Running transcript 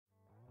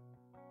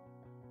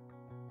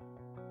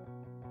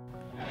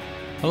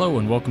Hello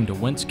and welcome to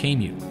Whence, a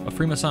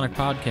Freemasonic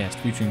podcast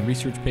featuring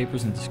research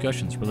papers and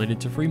discussions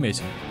related to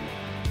Freemasonry.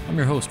 I'm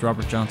your host,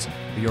 Robert Johnson,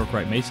 a York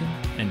Rite Mason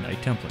and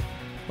Knight Templar.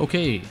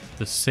 Okay,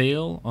 the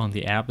sale on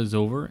the app is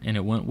over and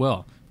it went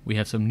well. We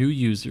have some new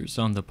users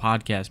on the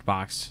Podcast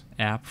Box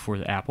app for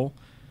the Apple.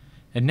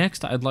 And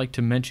next, I'd like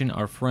to mention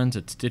our friends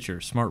at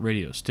Stitcher Smart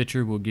Radio.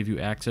 Stitcher will give you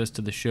access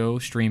to the show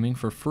streaming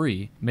for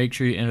free. Make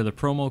sure you enter the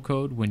promo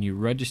code when you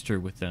register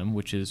with them,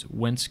 which is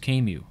Whence,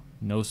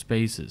 no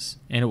spaces.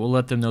 And it will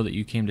let them know that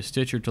you came to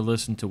Stitcher to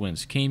listen to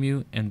Whence,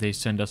 and they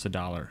send us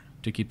 $1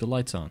 to keep the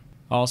lights on.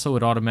 Also,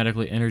 it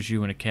automatically enters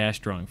you in a cash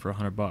drawing for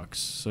 $100.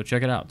 So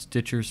check it out,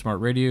 Stitcher Smart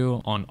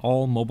Radio on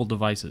all mobile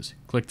devices.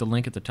 Click the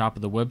link at the top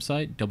of the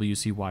website,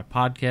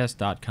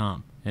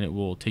 wcypodcast.com, and it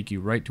will take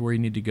you right to where you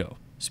need to go.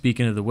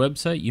 Speaking of the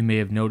website, you may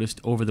have noticed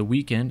over the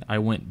weekend I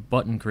went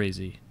button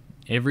crazy.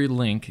 Every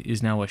link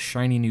is now a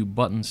shiny new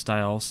button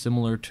style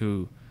similar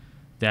to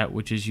that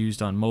which is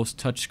used on most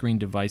touchscreen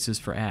devices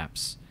for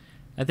apps.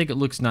 I think it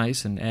looks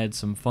nice and adds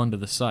some fun to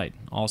the site.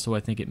 Also,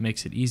 I think it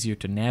makes it easier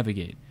to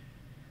navigate.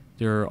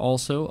 There are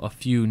also a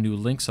few new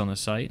links on the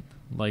site,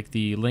 like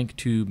the link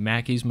to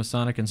Mackey's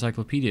Masonic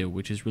Encyclopedia,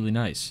 which is really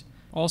nice.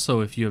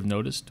 Also, if you have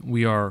noticed,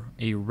 we are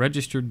a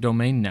registered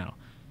domain now.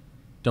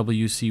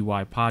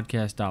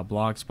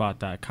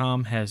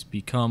 wcypodcast.blogspot.com has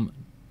become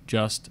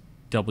just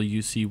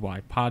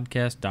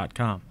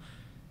wcypodcast.com.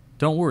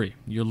 Don't worry,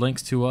 your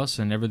links to us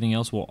and everything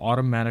else will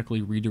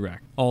automatically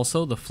redirect.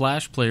 Also, the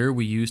Flash player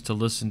we use to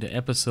listen to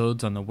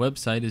episodes on the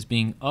website is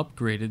being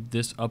upgraded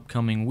this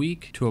upcoming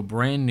week to a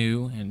brand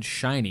new and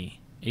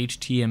shiny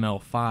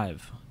HTML5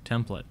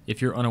 template.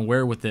 If you're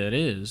unaware what that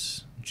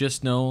is,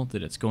 just know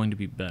that it's going to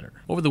be better.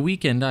 Over the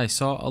weekend, I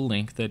saw a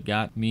link that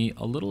got me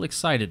a little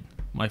excited.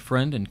 My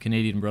friend and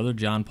Canadian brother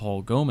John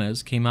Paul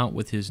Gomez came out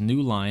with his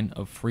new line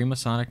of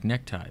Freemasonic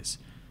neckties.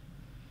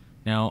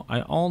 Now, I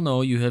all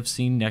know you have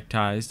seen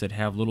neckties that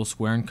have little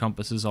square and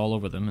compasses all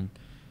over them, and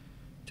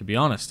to be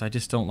honest, I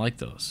just don't like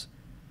those.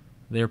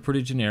 They are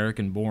pretty generic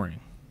and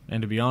boring,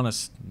 and to be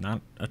honest, not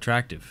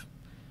attractive.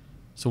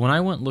 So when I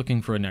went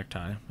looking for a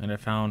necktie, and I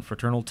found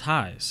fraternal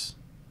ties,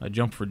 I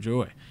jumped for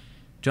joy.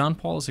 John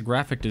Paul is a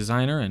graphic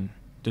designer and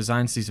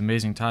designs these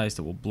amazing ties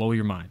that will blow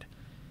your mind.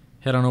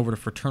 Head on over to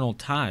Fraternal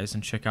Ties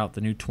and check out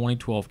the new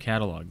 2012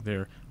 catalog.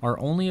 There are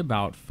only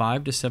about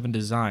 5 to 7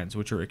 designs,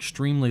 which are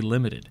extremely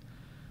limited.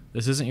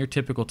 This isn't your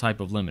typical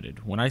type of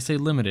limited. When I say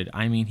limited,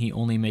 I mean he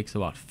only makes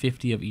about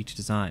 50 of each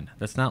design.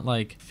 That's not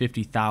like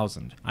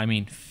 50,000. I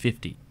mean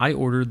 50. I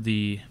ordered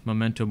the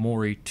Memento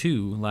Mori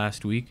 2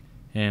 last week,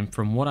 and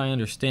from what I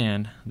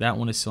understand, that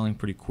one is selling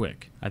pretty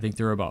quick. I think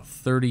there are about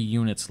 30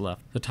 units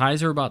left. The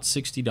ties are about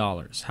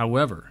 $60.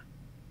 However,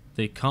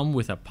 they come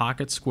with a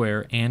pocket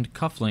square and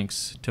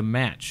cufflinks to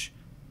match,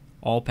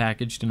 all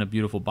packaged in a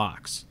beautiful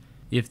box.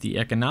 If the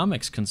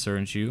economics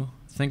concerns you,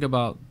 think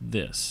about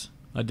this.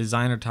 A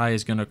designer tie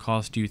is going to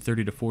cost you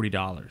 $30 to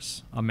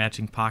 $40. A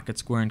matching pocket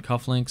square and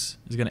cufflinks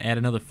is going to add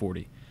another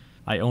 $40.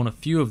 I own a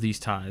few of these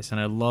ties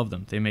and I love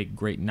them. They make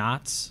great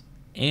knots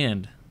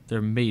and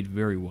they're made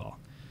very well.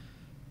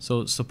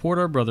 So support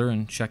our brother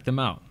and check them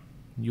out.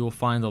 You will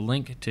find the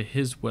link to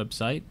his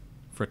website,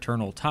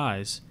 Fraternal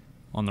Ties,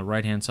 on the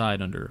right-hand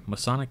side under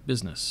Masonic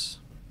Business.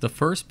 The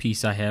first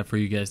piece I have for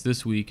you guys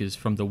this week is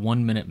from the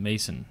 1 Minute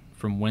Mason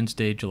from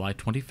Wednesday, July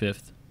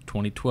 25th,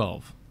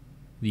 2012.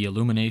 The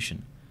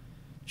Illumination.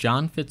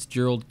 John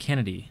Fitzgerald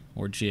Kennedy,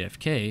 or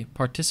JFK,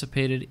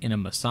 participated in a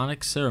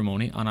Masonic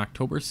ceremony on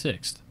October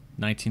 6,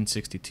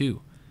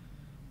 1962.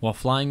 While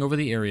flying over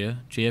the area,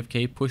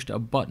 JFK pushed a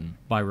button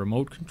by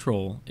remote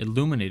control,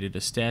 illuminated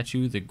a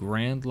statue the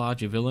Grand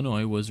Lodge of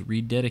Illinois was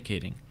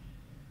rededicating.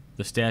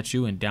 The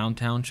statue in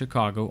downtown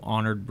Chicago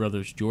honored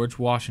brothers George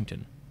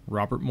Washington,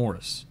 Robert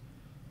Morris,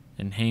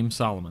 and Haym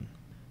Solomon.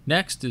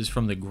 Next is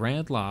from the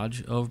Grand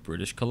Lodge of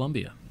British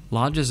Columbia.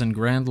 Lodges and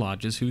Grand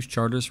Lodges whose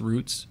charter's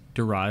roots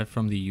derive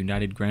from the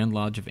United Grand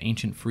Lodge of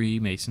Ancient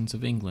Freemasons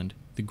of England,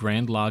 the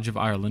Grand Lodge of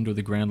Ireland, or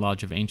the Grand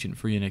Lodge of Ancient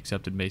Free and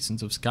Accepted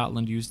Masons of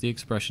Scotland use the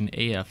expression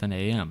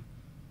AF&AM.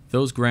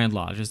 Those Grand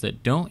Lodges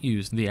that don't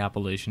use the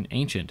appellation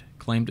Ancient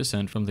claim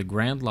descent from the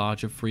Grand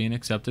Lodge of Free and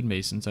Accepted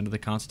Masons under the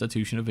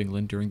Constitution of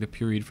England during the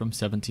period from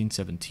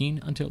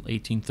 1717 until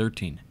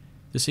 1813.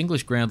 This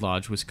English Grand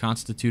Lodge was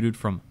constituted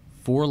from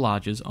 4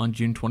 lodges on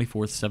June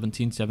 24,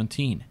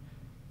 1717.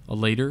 A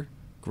later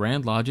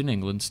Grand Lodge in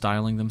England,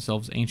 styling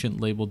themselves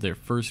Ancient, labeled their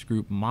first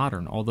group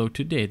Modern, although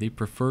today the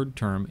preferred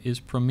term is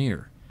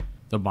Premier.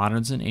 The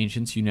Moderns and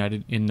Ancients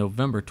united in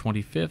November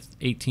 25,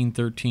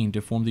 1813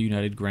 to form the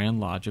United Grand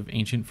Lodge of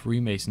Ancient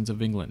Freemasons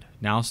of England,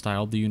 now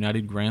styled the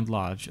United Grand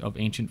Lodge of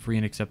Ancient Free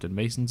and Accepted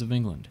Masons of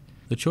England.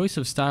 The choice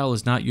of style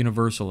is not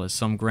universal, as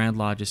some Grand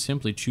Lodges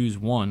simply choose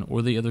one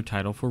or the other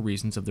title for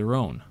reasons of their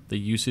own. The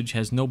usage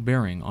has no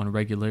bearing on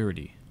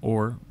regularity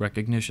or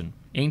recognition.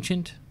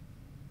 Ancient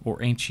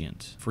or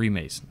Ancient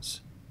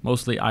Freemasons.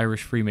 Mostly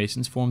Irish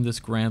Freemasons formed this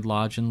Grand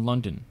Lodge in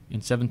London in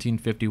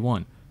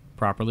 1751,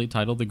 properly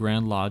titled the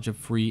Grand Lodge of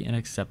Free and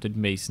Accepted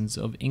Masons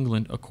of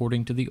England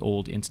according to the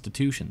old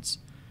institutions.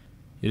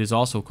 It is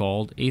also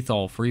called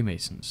Athol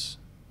Freemasons.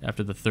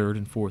 after the third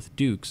and fourth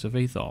Dukes of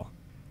Athol.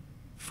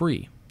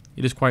 Free.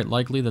 It is quite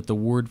likely that the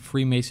word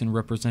Freemason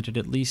represented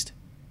at least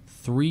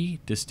 3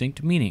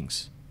 distinct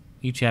meanings,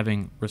 each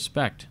having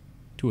respect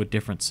to a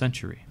different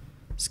century.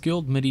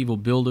 Skilled medieval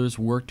builders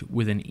worked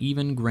with an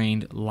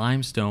even-grained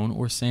limestone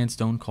or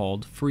sandstone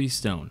called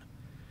freestone,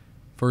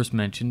 first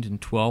mentioned in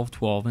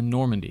 1212 in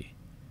Normandy.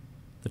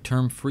 The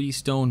term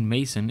freestone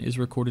mason is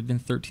recorded in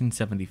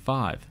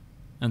 1375,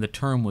 and the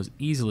term was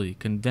easily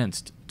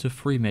condensed to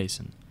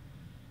Freemason.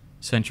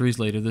 Centuries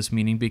later, this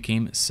meaning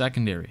became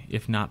secondary,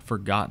 if not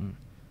forgotten,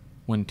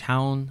 when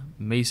town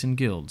mason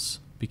guilds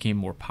became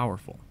more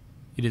powerful.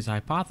 It is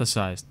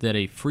hypothesized that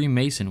a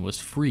Freemason was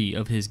free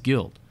of his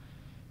guild.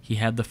 He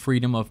had the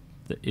freedom of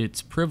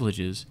its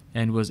privileges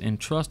and was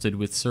entrusted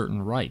with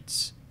certain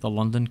rights. The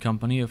London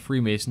Company of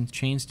Freemasons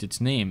changed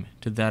its name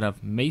to that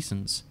of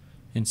Masons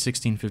in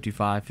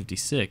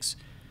 1655-56,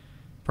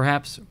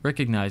 perhaps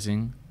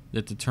recognizing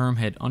that the term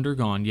had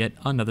undergone yet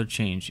another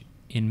change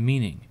in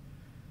meaning.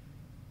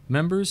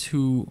 Members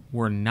who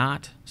were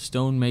not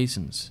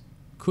stonemasons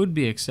could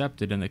be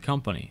accepted in the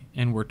company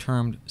and were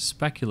termed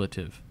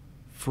speculative,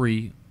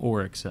 free,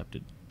 or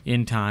accepted.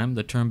 In time,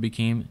 the term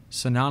became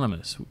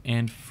synonymous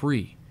and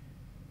free,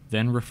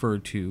 then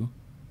referred to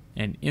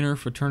an inner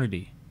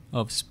fraternity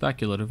of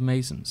speculative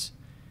masons.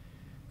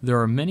 There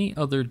are many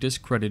other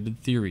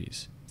discredited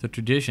theories. The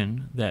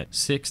tradition that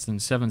 6th and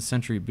 7th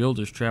century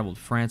builders traveled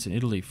France and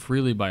Italy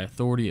freely by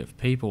authority of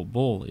papal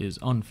bull is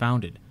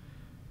unfounded.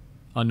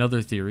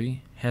 Another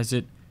theory has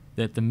it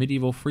that the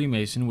medieval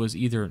Freemason was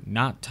either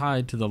not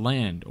tied to the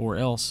land or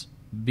else,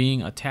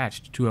 being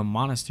attached to a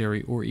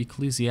monastery or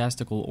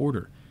ecclesiastical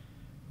order,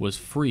 was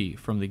free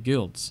from the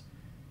guilds.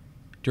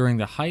 During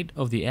the height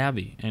of the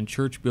abbey and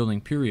church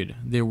building period,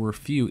 there were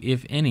few,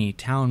 if any,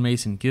 town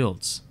mason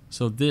guilds,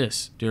 so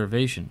this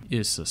derivation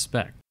is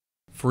suspect.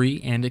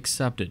 Free and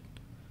accepted.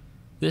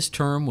 This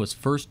term was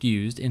first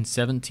used in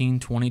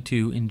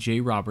 1722 in J.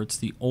 Roberts'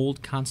 The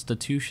Old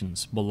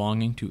Constitutions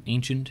belonging to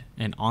Ancient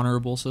and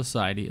Honorable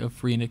Society of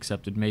Free and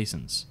Accepted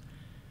Masons.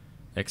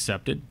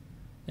 Accepted.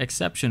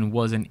 Exception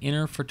was an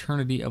inner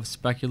fraternity of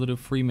speculative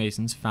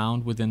Freemasons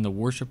found within the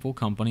Worshipful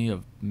Company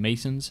of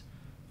Masons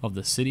of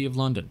the City of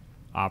London.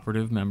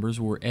 Operative members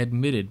were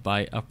admitted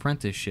by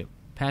apprenticeship,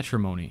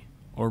 patrimony,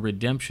 or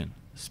redemption.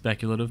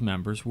 Speculative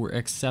members were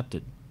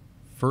accepted.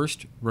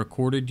 First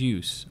recorded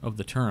use of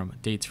the term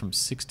dates from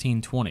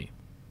 1620.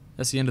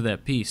 That's the end of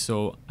that piece,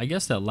 so I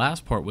guess that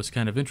last part was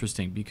kind of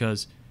interesting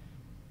because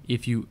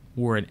if you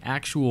were an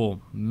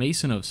actual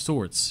Mason of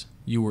sorts,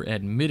 you were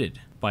admitted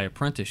by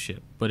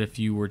apprenticeship, but if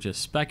you were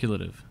just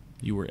speculative,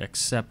 you were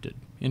accepted.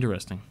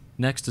 Interesting.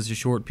 Next is a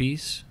short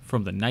piece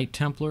from the Knight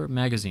Templar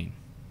magazine.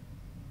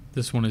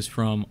 This one is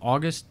from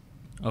August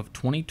of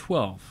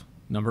 2012,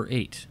 number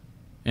 8,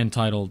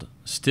 entitled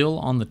Still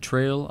on the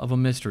Trail of a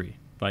Mystery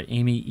by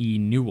Amy E.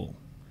 Newell.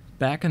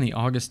 Back in the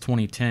August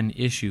 2010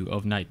 issue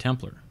of Knight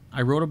Templar,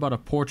 I wrote about a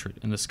portrait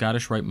in the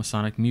Scottish Rite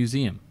Masonic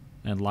Museum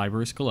and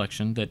Library's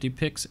collection that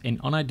depicts an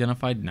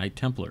unidentified Knight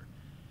Templar.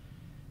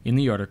 In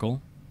the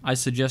article, I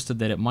suggested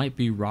that it might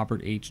be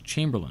Robert H.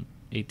 Chamberlain,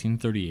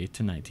 1838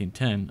 to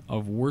 1910,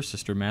 of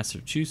Worcester,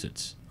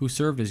 Massachusetts, who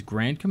served as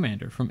Grand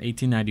Commander from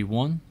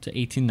 1891 to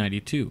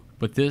 1892,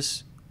 but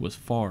this was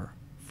far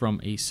from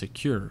a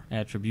secure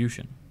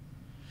attribution.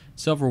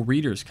 Several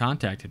readers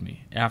contacted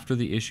me after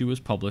the issue was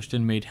published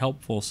and made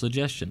helpful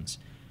suggestions.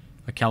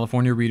 A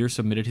California reader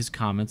submitted his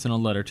comments in a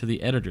letter to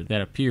the editor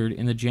that appeared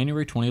in the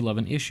January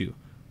 2011 issue.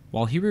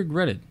 While he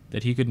regretted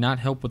that he could not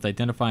help with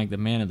identifying the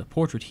man in the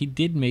portrait, he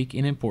did make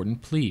an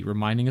important plea,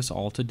 reminding us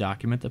all to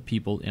document the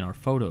people in our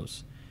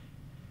photos,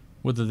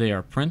 whether they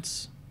are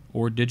prints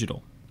or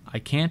digital. I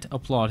can't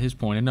applaud his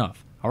point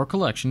enough. Our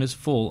collection is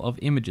full of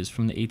images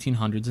from the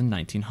 1800s and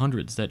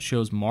 1900s that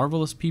shows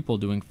marvelous people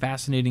doing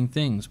fascinating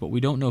things, but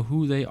we don't know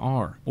who they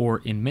are,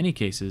 or in many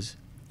cases,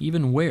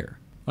 even where.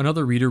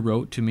 Another reader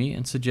wrote to me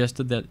and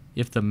suggested that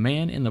if the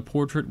man in the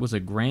portrait was a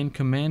Grand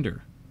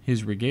Commander,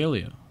 his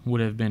regalia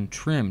would have been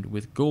trimmed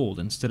with gold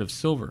instead of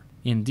silver.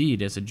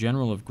 Indeed, as a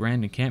general of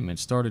Grand Encampment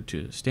started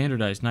to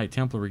standardize Knight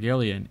Templar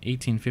regalia in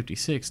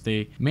 1856,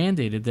 they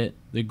mandated that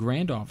the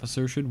Grand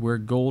Officer should wear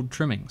gold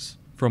trimmings.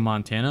 From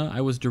Montana,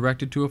 I was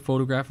directed to a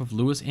photograph of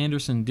Louis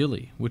Anderson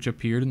Dilly, which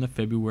appeared in the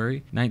February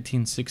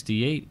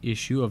 1968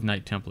 issue of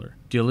Knight Templar.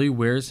 Dilly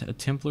wears a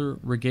Templar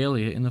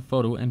regalia in the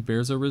photo and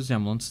bears a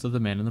resemblance to the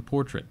man in the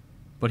portrait,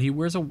 but he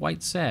wears a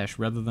white sash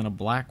rather than a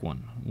black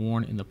one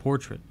worn in the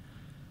portrait.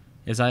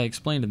 As I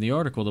explained in the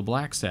article, the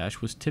black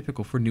sash was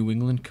typical for New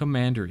England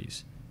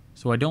commanderies,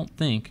 so I don't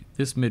think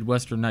this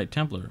Midwestern Knight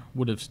Templar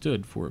would have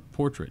stood for a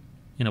portrait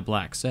in a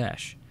black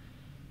sash.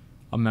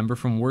 A member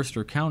from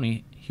Worcester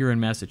County here in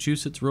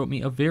Massachusetts wrote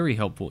me a very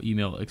helpful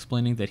email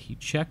explaining that he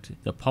checked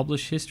the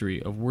published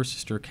history of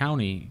Worcester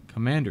County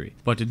Commandery,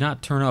 but did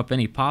not turn up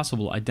any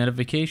possible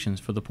identifications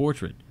for the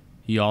portrait.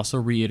 He also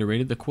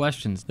reiterated the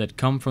questions that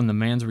come from the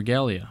man's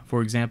regalia.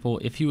 For example,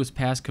 if he was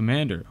past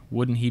commander,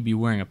 wouldn't he be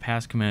wearing a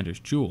past commander's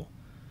jewel?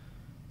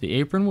 The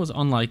apron was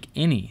unlike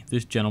any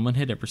this gentleman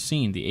had ever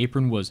seen. The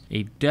apron was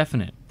a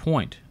definite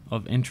point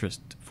of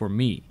interest for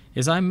me.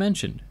 As I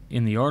mentioned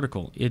in the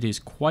article, it is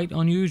quite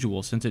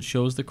unusual since it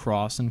shows the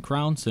cross and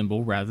crown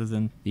symbol rather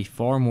than the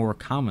far more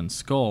common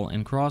skull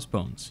and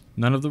crossbones.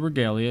 None of the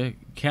regalia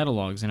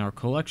catalogs in our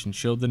collection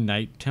showed the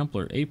Knight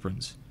Templar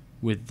aprons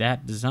with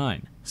that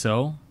design.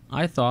 So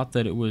I thought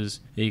that it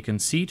was a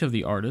conceit of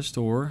the artist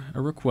or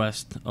a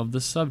request of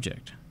the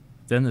subject.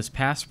 Then this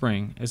past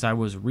spring, as I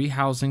was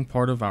rehousing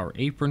part of our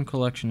apron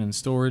collection in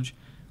storage,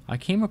 I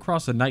came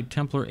across a Knight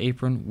Templar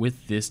apron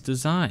with this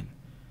design.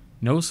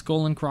 No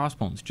skull and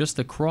crossbones, just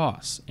the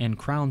cross and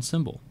crown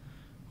symbol.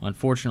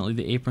 Unfortunately,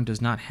 the apron does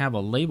not have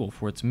a label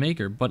for its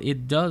maker, but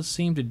it does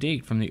seem to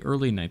date from the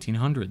early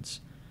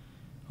 1900s.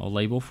 A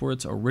label for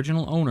its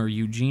original owner,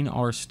 Eugene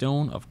R.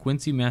 Stone of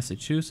Quincy,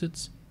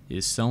 Massachusetts,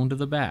 is sewn to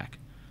the back.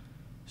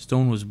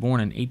 Stone was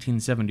born in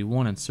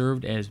 1871 and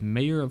served as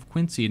mayor of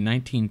Quincy in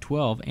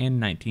 1912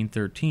 and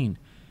 1913.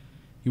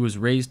 He was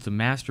raised to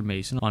Master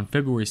Mason on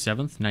February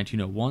 7,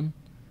 1901,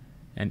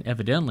 and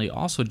evidently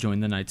also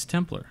joined the Knights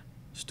Templar.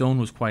 Stone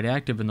was quite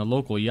active in the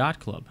local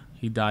yacht club.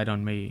 He died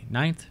on May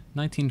 9,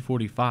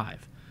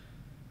 1945.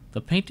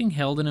 The painting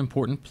held an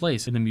important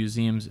place in the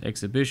museum's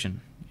exhibition,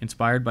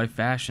 inspired by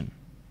fashion,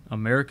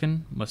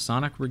 American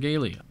Masonic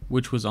Regalia,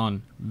 which was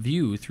on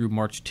view through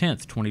March 10,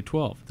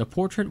 2012. The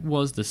portrait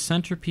was the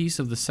centerpiece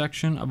of the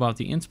section about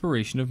the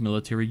inspiration of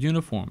military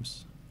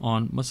uniforms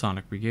on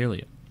Masonic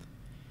Regalia.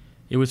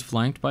 It was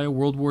flanked by a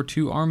World War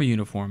II Army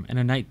uniform and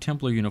a Knight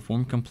Templar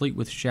uniform complete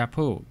with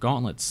chapeau,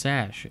 gauntlet,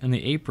 sash, and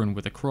the apron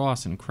with a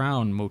cross and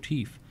crown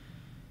motif.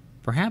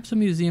 Perhaps a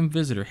museum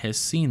visitor has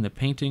seen the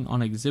painting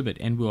on exhibit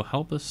and will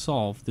help us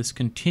solve this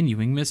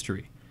continuing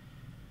mystery.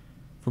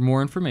 For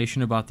more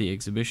information about the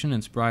exhibition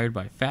inspired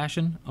by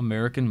fashion,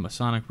 American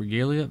Masonic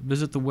Regalia,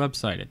 visit the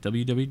website at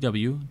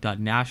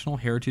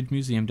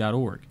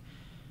www.nationalheritagemuseum.org,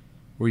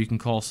 or you can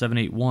call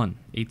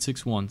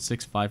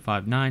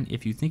 781-861-6559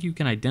 if you think you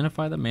can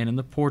identify the man in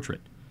the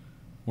portrait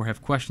or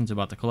have questions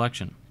about the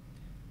collection.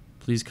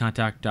 Please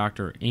contact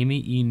Dr.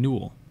 Amy E.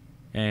 Newell.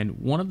 And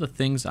one of the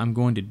things I'm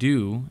going to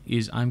do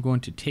is I'm going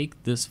to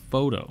take this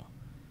photo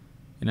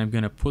and I'm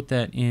going to put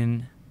that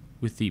in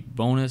with the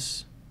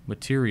bonus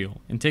material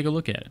and take a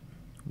look at it.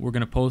 We're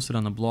going to post it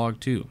on the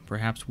blog too.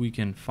 Perhaps we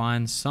can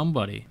find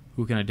somebody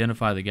who can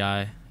identify the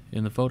guy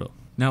in the photo.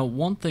 Now,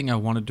 one thing I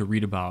wanted to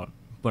read about,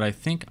 but I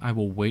think I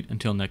will wait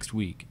until next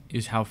week,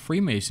 is how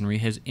Freemasonry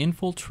has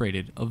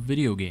infiltrated a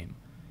video game.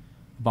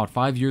 About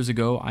 5 years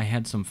ago, I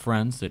had some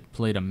friends that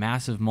played a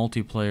massive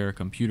multiplayer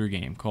computer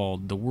game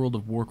called The World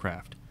of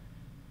Warcraft.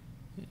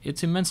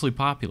 It's immensely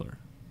popular,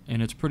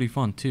 and it's pretty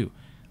fun too.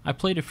 I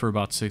played it for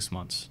about 6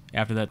 months.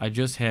 After that, I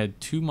just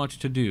had too much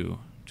to do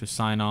to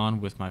sign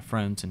on with my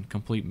friends and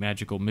complete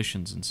magical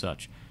missions and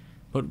such.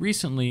 But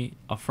recently,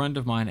 a friend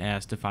of mine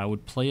asked if I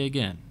would play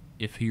again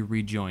if he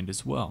rejoined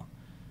as well.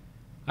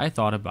 I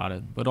thought about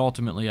it, but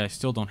ultimately I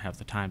still don't have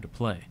the time to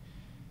play.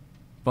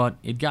 But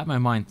it got my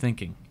mind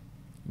thinking.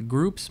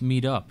 Groups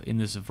meet up in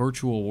this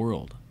virtual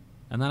world,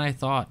 and then I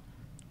thought,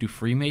 do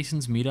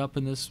Freemasons meet up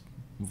in this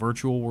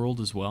virtual world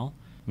as well?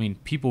 I mean,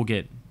 people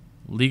get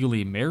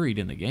legally married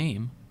in the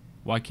game.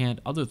 Why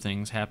can't other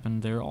things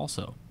happen there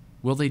also?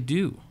 Well, they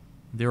do.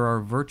 There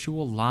are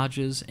virtual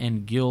lodges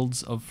and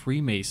guilds of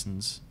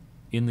Freemasons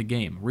in the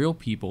game. Real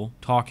people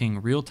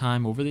talking real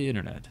time over the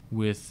internet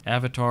with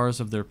avatars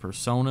of their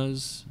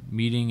personas,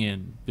 meeting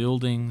in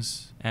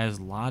buildings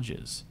as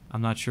lodges.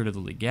 I'm not sure to the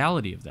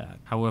legality of that.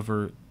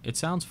 However, it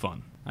sounds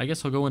fun. I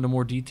guess I'll go into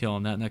more detail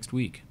on that next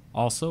week.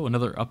 Also,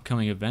 another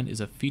upcoming event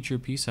is a feature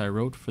piece I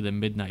wrote for the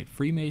Midnight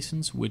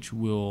Freemasons, which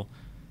will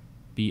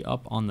be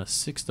up on the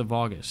 6th of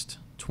August,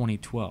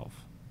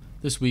 2012.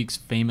 This week's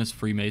famous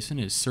Freemason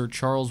is Sir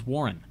Charles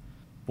Warren,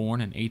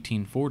 born in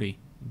 1840,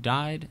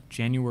 died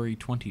January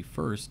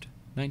 21st,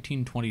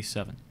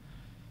 1927.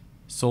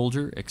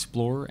 Soldier,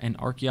 explorer, and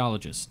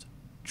archaeologist.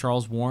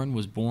 Charles Warren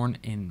was born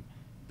in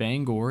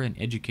Bangor and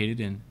educated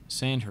in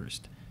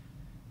Sandhurst.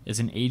 As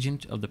an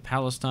agent of the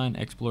Palestine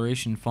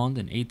Exploration Fund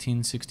in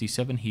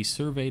 1867, he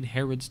surveyed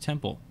Herod's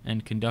Temple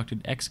and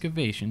conducted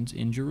excavations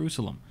in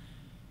Jerusalem,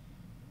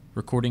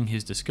 recording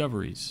his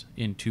discoveries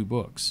in 2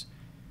 books,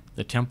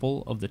 The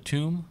Temple of the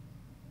Tomb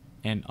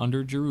and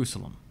Under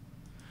Jerusalem.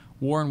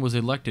 Warren was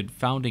elected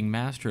founding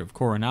master of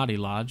Coronati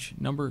Lodge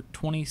number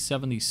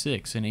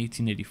 2076 in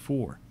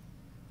 1884.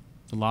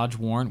 The Lodge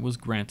warrant was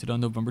granted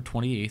on November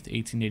 28,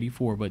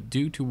 1884, but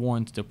due to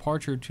Warren's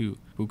departure to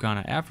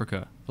Buganda,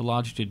 Africa, the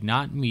Lodge did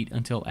not meet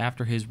until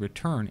after his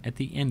return at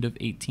the end of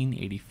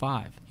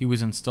 1885. He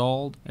was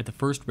installed at the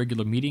first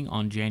regular meeting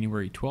on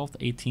January 12,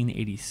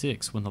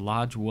 1886, when the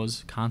Lodge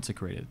was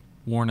consecrated.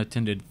 Warren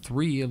attended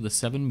 3 of the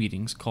 7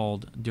 meetings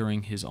called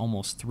during his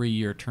almost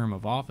 3-year term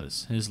of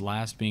office, his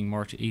last being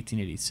March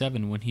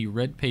 1887, when he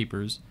read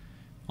papers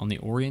on the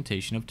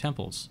orientation of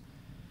temples.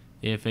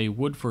 A.F.A.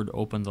 Woodford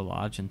opened the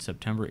lodge in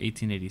September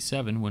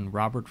 1887 when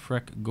Robert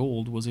Freck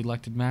Gould was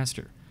elected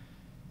master.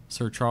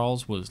 Sir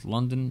Charles was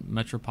London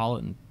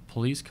Metropolitan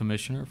Police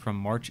Commissioner from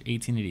March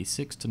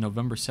 1886 to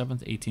November 7,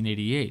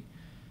 1888.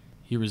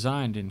 He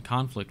resigned in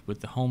conflict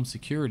with the Home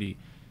Security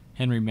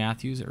Henry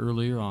Matthews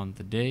earlier on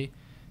the day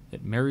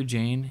that Mary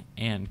Jane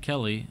Ann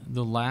Kelly,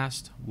 the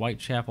last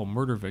Whitechapel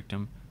murder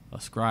victim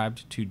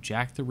ascribed to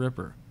Jack the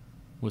Ripper,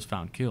 was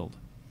found killed.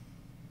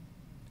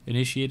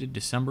 Initiated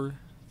December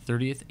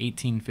 30th,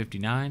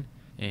 1859,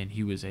 and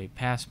he was a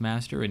past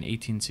master in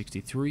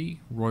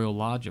 1863, Royal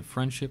Lodge of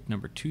Friendship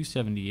number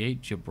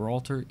 278,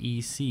 Gibraltar,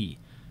 E.C.,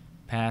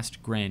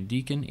 past Grand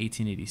Deacon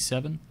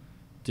 1887,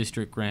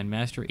 District Grand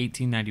Master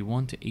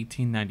 1891 to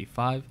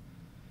 1895,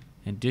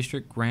 and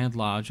District Grand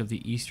Lodge of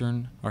the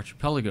Eastern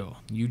Archipelago,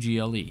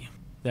 UGLE.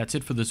 That's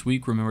it for this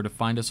week. Remember to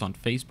find us on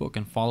Facebook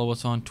and follow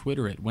us on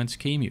Twitter at Whence.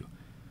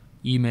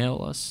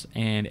 Email us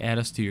and add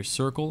us to your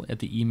circle at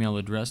the email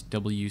address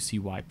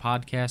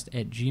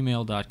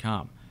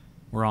wcypodcast@gmail.com.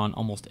 We're on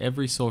almost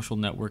every social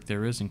network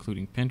there is,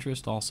 including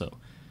Pinterest also.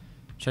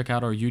 Check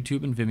out our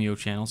YouTube and Vimeo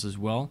channels as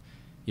well.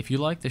 If you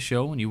like the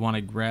show and you want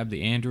to grab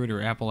the Android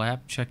or Apple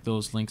app, check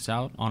those links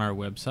out on our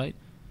website.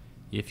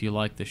 If you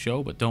like the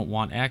show but don't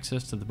want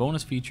access to the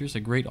bonus features, a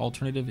great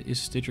alternative is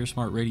Stitcher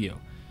Smart Radio.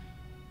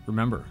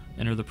 Remember,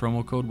 enter the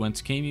promo code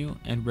WhenceCameYou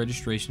and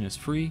registration is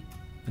free,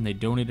 and they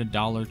donate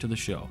 $1 to the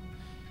show.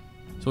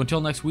 So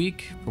until next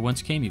week, for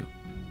Whence Came You,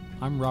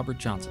 I'm Robert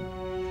Johnson.